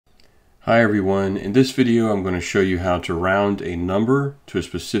Hi everyone, in this video I'm going to show you how to round a number to a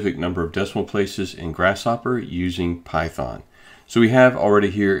specific number of decimal places in Grasshopper using Python. So we have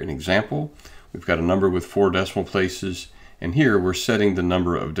already here an example. We've got a number with 4 decimal places, and here we're setting the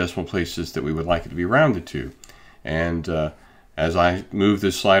number of decimal places that we would like it to be rounded to. And as I move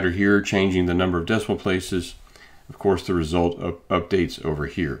this slider here, changing the number of decimal places, of course the result updates over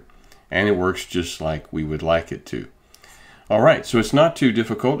here. And it works just like we would like it to. Alright, so it's not too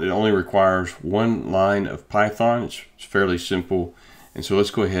difficult. It only requires one line of Python. It's fairly simple. And so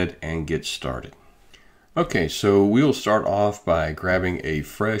let's go ahead and get started. Okay, so we'll start off by grabbing a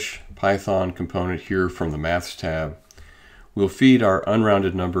fresh Python component here from the Maths tab. We'll feed our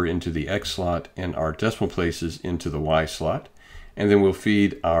unrounded number into the X slot and our decimal places into the Y slot. And then we'll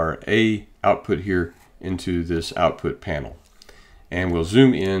feed our A output here into this output panel. And we'll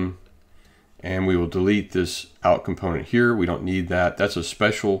zoom in. And we will delete this out component here. We don't need that. That's a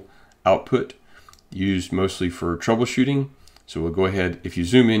special output used mostly for troubleshooting. So we'll go ahead, if you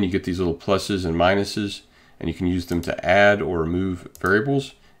zoom in, you get these little pluses and minuses, and you can use them to add or remove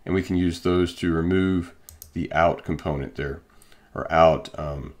variables, and we can use those to remove the out component there, or out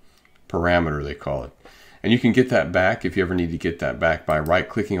parameter they call it. And you can get that back if you ever need to get that back by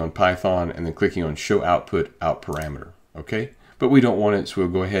right-clicking on Python and then clicking on Show Output Out Parameter. Okay? But we don't want it, so we'll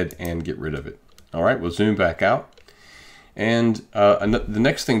go ahead and get rid of it. All right, we'll zoom back out. And the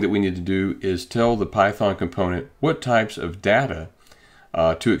next thing that we need to do is tell the Python component what types of data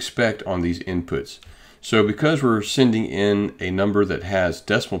to expect on these inputs. So because we're sending in a number that has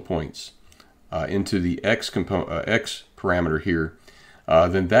decimal points into the X parameter here,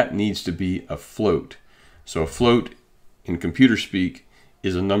 then that needs to be a float. So a float in computer speak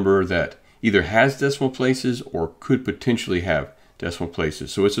is a number that either has decimal places or could potentially have decimal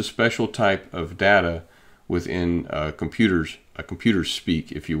places. So it's a special type of data within computer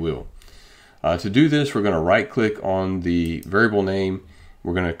speak, if you will. To do this, we're going to right-click on the variable name.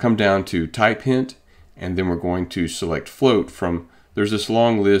 We're going to come down to Type Hint, and then we're going to select Float from, there's this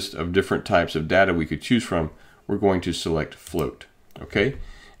long list of different types of data we could choose from. We're going to select Float. Okay?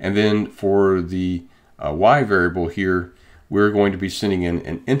 And then for the Y variable here, we're going to be sending in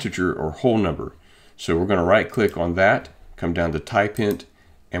an integer or whole number. So we're going to right click on that, come down to Type Hint,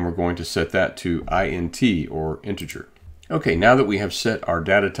 and we're going to set that to int or integer. Okay, now that we have set our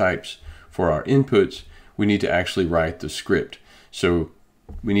data types for our inputs, we need to actually write the script. So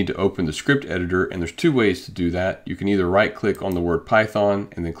we need to open the script editor, and there's 2 ways to do that. You can either right click on the word Python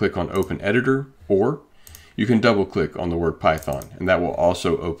and then click on Open Editor, or you can double click on the word Python, and that will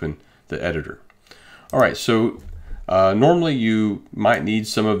also open the editor. Alright, so normally you might need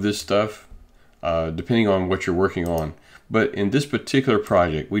some of this stuff depending on what you're working on, but in this particular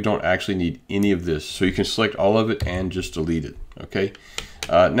project we don't actually need any of this, so you can select all of it and just delete it. Okay,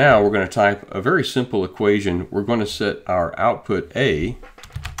 now we're going to type a very simple equation. We're going to set our output A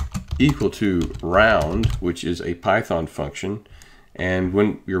equal to round, which is a Python function, and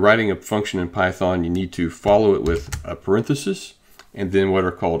when you're writing a function in Python you need to follow it with a parenthesis and then what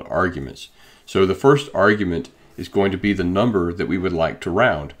are called arguments. So the first argument is going to be the number that we would like to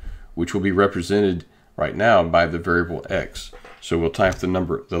round, which will be represented right now by the variable x. So we'll type the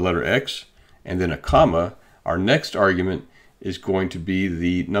letter x, and then a comma. Our next argument is going to be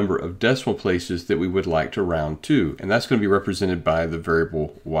the number of decimal places that we would like to round to, and that's going to be represented by the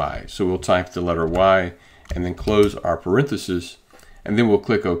variable y. So we'll type the letter y and then close our parenthesis, and then we'll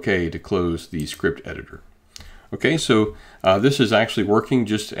click OK to close the script editor. Okay, so this is actually working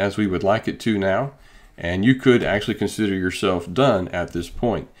just as we would like it to now. And you could actually consider yourself done at this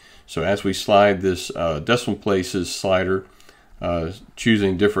point. So as we slide this decimal places slider,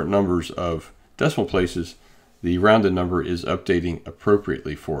 choosing different numbers of decimal places, the rounded number is updating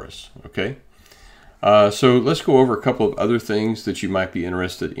appropriately for us. Okay, so let's go over a couple of other things that you might be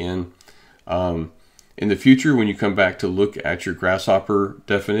interested in. In the future, when you come back to look at your Grasshopper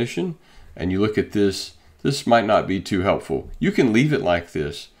definition and you look at this, this might not be too helpful. You can leave it like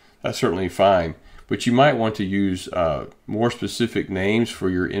this. That's certainly fine. But you might want to use more specific names for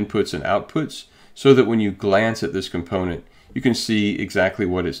your inputs and outputs so that when you glance at this component, you can see exactly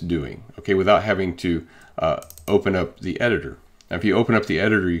what it's doing, okay, without having to open up the editor. Now, if you open up the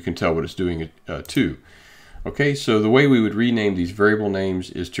editor, you can tell what it's doing too. Okay, so the way we would rename these variable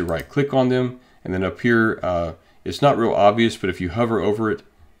names is to right-click on them, and then up here, it's not real obvious, but if you hover over it,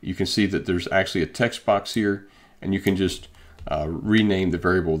 you can see that there's actually a text box here, and you can just rename the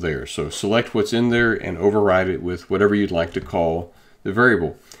variable there. So select what's in there and override it with whatever you'd like to call the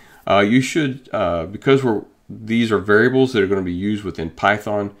variable. You should, because these are variables that are going to be used within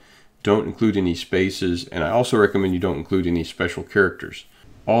Python, don't include any spaces, and I also recommend you don't include any special characters.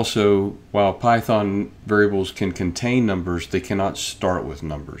 Also, while Python variables can contain numbers, they cannot start with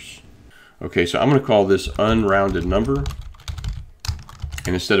numbers. Okay, so I'm going to call this unrounded number,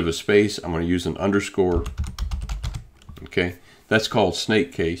 and instead of a space, I'm going to use an underscore. Okay, that's called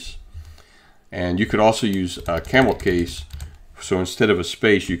snake case. And you could also use camel case. So instead of a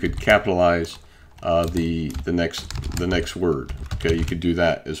space, you could capitalize the next word. Okay, you could do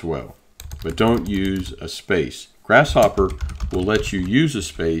that as well, but don't use a space. Grasshopper will let you use a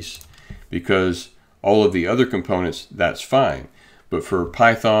space because all of the other components, that's fine. But for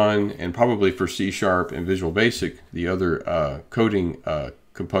Python and probably for C# and Visual Basic, the other coding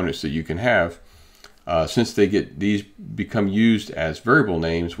components that you can have, since these become used as variable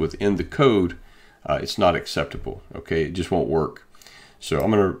names within the code, it's not acceptable. Okay, it just won't work. So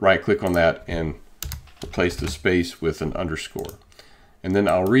I'm going to right click on that and replace the space with an underscore. And then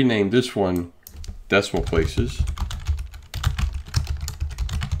I'll rename this one decimal places.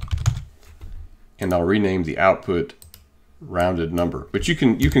 And I'll rename the output rounded number. But you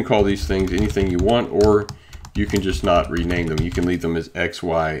can call these things anything you want, or you can just not rename them. You can leave them as X,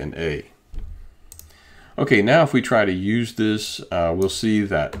 Y, and A. Okay, now if we try to use this, we'll see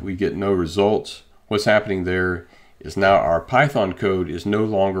that we get no results. What's happening there is now our Python code is no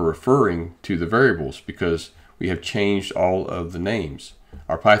longer referring to the variables because we have changed all of the names.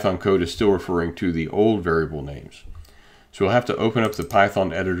 Our Python code is still referring to the old variable names. So we'll have to open up the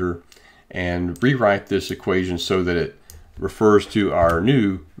Python editor and rewrite this equation so that it refers to our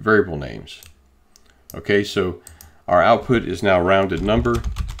new variable names. Okay, so our output is now rounded number,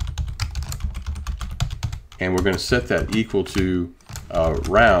 and we're going to set that equal to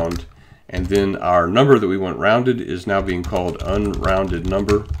round, and then our number that we want rounded is now being called unrounded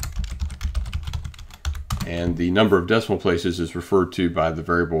number, and the number of decimal places is referred to by the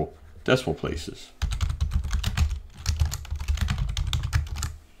variable decimal places.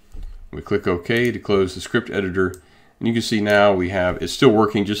 We click OK to close the script editor, and you can see now we have, it's still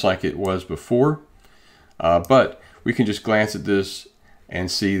working just like it was before, but we can just glance at this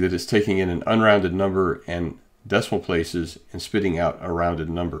and see that it's taking in an unrounded number and decimal places and spitting out a rounded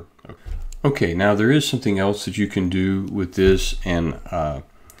number. Okay, now there is something else that you can do with this, and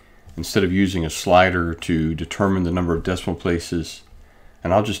instead of using a slider to determine the number of decimal places,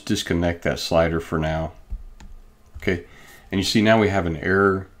 and I'll just disconnect that slider for now. Okay, and you see now we have an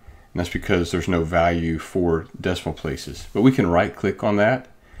error, and that's because there's no value for decimal places. But we can right click on that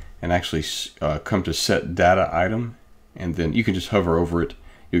and actually come to set data item, and then you can just hover over it.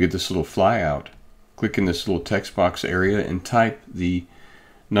 You'll get this little flyout. Click in this little text box area and type the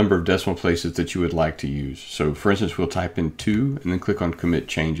number of decimal places that you would like to use. So for instance, we'll type in 2 and then click on commit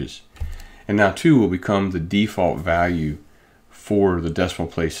changes. And now 2 will become the default value for the decimal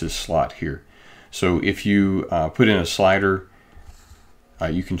places slot here. So if you put in a slider,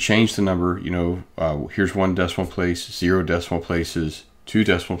 you can change the number, here's 1 decimal place, 0 decimal places, 2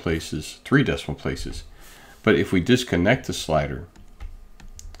 decimal places, 3 decimal places. But if we disconnect the slider,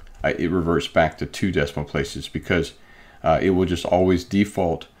 it reverts back to 2 decimal places because it will just always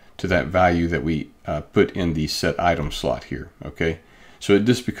default to that value that we put in the set item slot here. Okay, so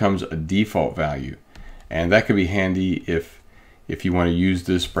this becomes a default value, and that could be handy if you want to use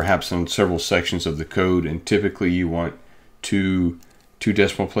this perhaps in several sections of the code, and typically you want two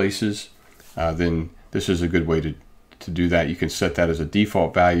decimal places. Then this is a good way to do that. You can set that as a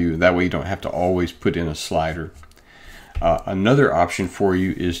default value, and that way you don't have to always put in a slider. Another option for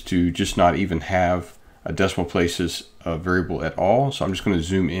you is to just not even have a decimal places variable at all. So I'm just going to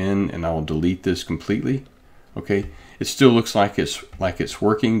zoom in and I will delete this completely. Okay, it still looks like it's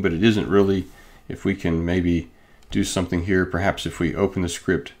working, but it isn't really. If we can maybe do something here, perhaps if we open the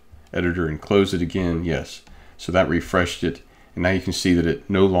script editor and close it again, yes. So that refreshed it, and now you can see that it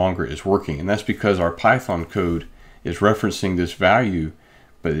no longer is working, and that's because our Python code is referencing this value,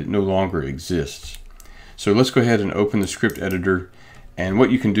 but it no longer exists. So let's go ahead and open the script editor, and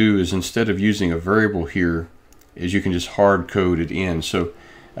what you can do is, instead of using a variable here, is you can just hard code it in. So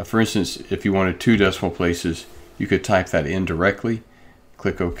for instance, if you wanted 2 decimal places, you could type that in directly,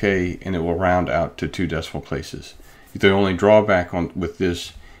 click OK, and it will round out to 2 decimal places. The only drawback with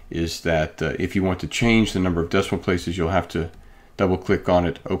this is that if you want to change the number of decimal places, you'll have to double click on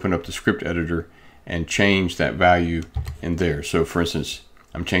it, open up the script editor, and change that value in there. So for instance,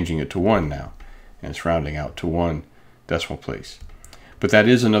 I'm changing it to 1 now, and it's rounding out to 1 decimal place. But that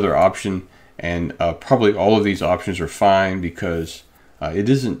is another option, and probably all of these options are fine because it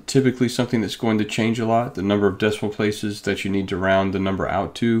isn't typically something that's going to change a lot, the number of decimal places that you need to round the number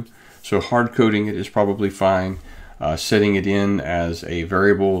out to. So hard coding it is probably fine. Setting it in as a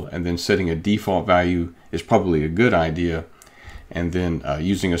variable and then setting a default value is probably a good idea. and then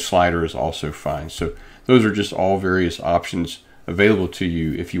using a slider is also fine. So those are just all various options available to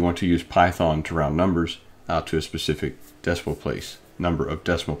you if you want to use Python to round numbers out to a specific decimal place, number of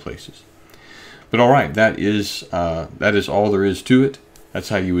decimal places. But all right, that is all there is to it. That's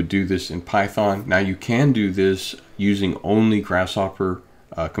how you would do this in Python. Now you can do this using only Grasshopper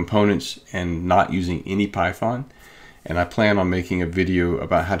components and not using any Python. And I plan on making a video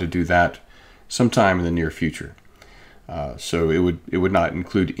about how to do that sometime in the near future. So it would not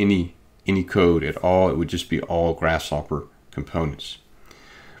include any code at all. It would just be all Grasshopper components.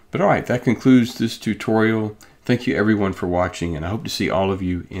 But all right, that concludes this tutorial. Thank you everyone for watching, and I hope to see all of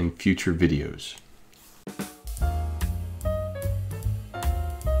you in future videos.